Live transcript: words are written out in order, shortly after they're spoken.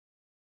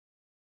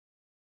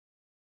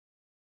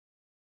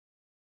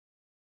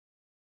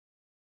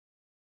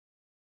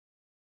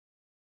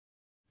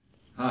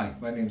Hi,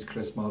 my name is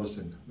Chris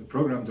Morrison, the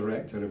Programme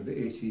Director of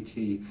the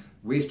ACT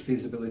Waste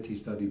Feasibility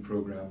Study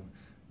programme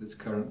that's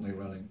currently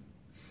running.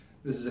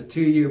 This is a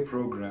 2-year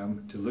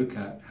programme to look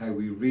at how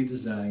we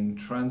redesign,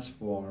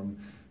 transform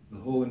the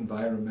whole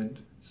environment,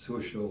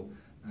 social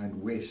and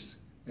waste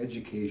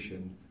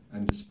education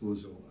and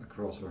disposal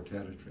across our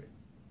territory.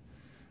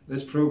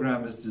 This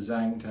programme is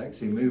designed to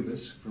actually move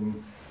us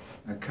from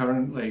a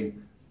currently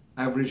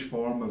average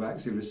form of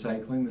actually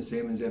recycling, the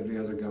same as every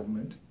other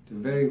government, to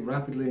very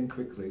rapidly and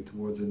quickly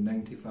towards a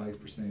 95%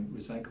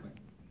 recycling.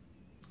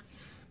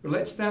 But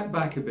let's step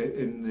back a bit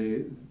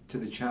to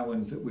the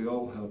challenge that we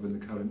all have in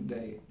the current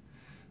day.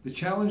 The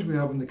challenge we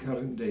have in the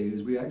current day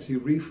is we actually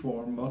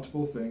reform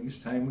multiple things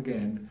time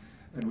again,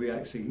 and we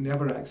actually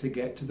never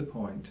get to the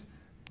point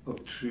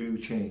of true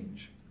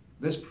change.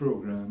 This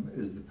programme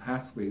is the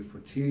pathway for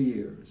 2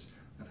 years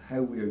of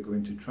how we are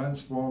going to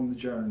transform the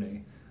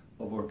journey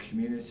of our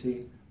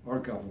community, our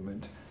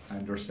government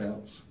and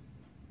ourselves.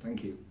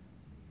 Thank you.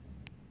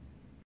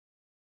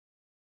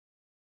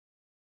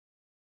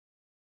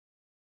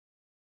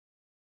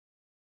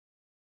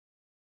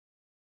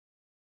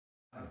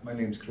 Hi, my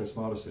name is Chris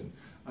Morrison.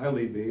 I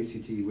lead the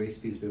ACT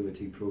Waste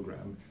Feasibility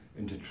Programme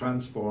into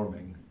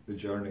transforming the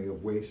journey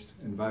of waste,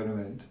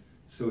 environment,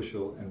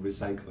 social and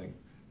recycling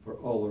for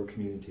all our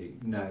community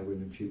now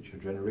and in future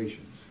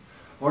generations.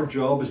 Our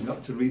job is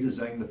not to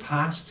redesign the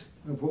past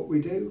of what we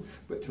do,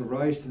 but to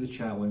rise to the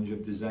challenge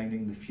of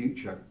designing the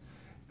future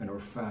in our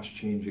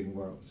fast-changing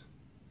world.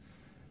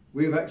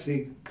 We have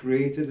actually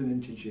created and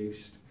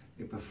introduced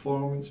a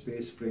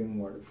performance-based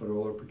framework for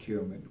all our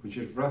procurement, which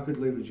is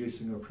rapidly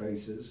reducing our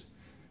prices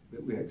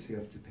that we actually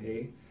have to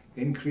pay,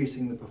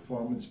 increasing the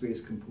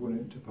performance-based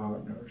component to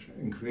partners,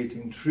 and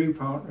creating true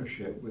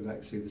partnership with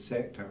actually the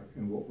sector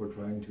in what we're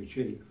trying to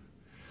achieve.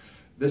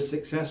 This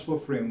successful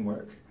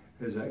framework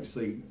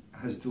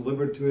has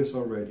delivered to us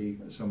already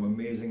some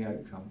amazing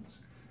outcomes,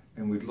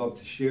 and we'd love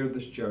to share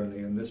this journey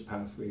and this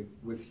pathway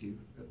with you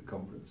at the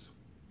conference.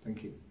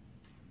 Thank you.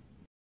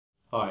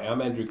 Hi,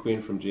 I'm Andrew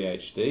Quinn from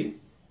GHD.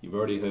 You've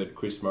already heard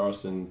Chris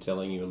Morrison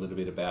telling you a little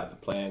bit about the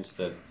plans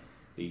that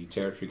the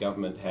Territory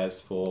Government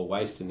has for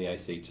waste in the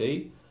ACT.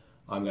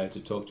 I'm going to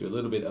talk to you a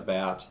little bit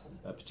about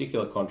a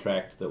particular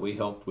contract that we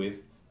helped with,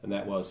 and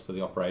that was for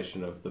the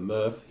operation of the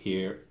MRF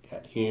here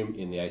at Hume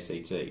in the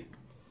ACT.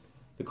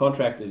 The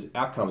contract is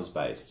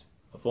outcomes-based,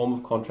 a form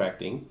of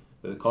contracting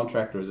where the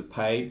contractor is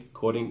paid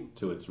according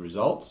to its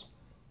results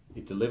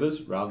it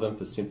delivers rather than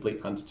for simply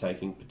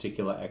undertaking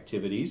particular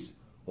activities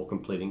or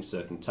completing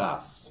certain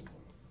tasks.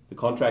 The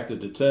contractor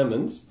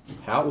determines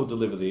how it will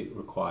deliver the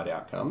required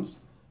outcomes,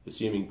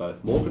 assuming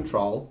both more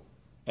control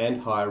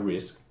and higher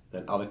risk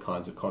than other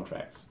kinds of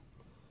contracts.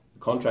 The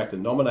contractor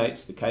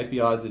nominates the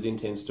KPIs it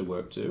intends to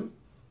work to,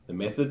 the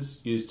methods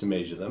used to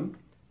measure them,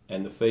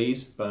 and the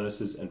fees,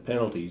 bonuses and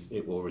penalties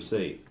it will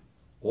receive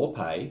or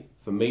pay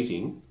for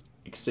meeting,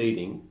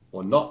 exceeding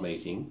or not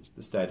meeting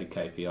the stated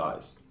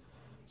KPIs.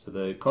 So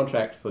the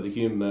contract for the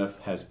Hume MRF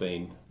has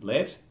been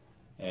let,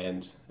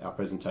 and our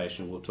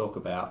presentation will talk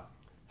about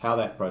how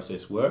that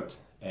process worked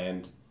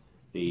and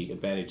the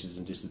advantages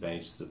and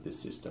disadvantages of this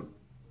system.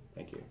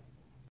 Thank you.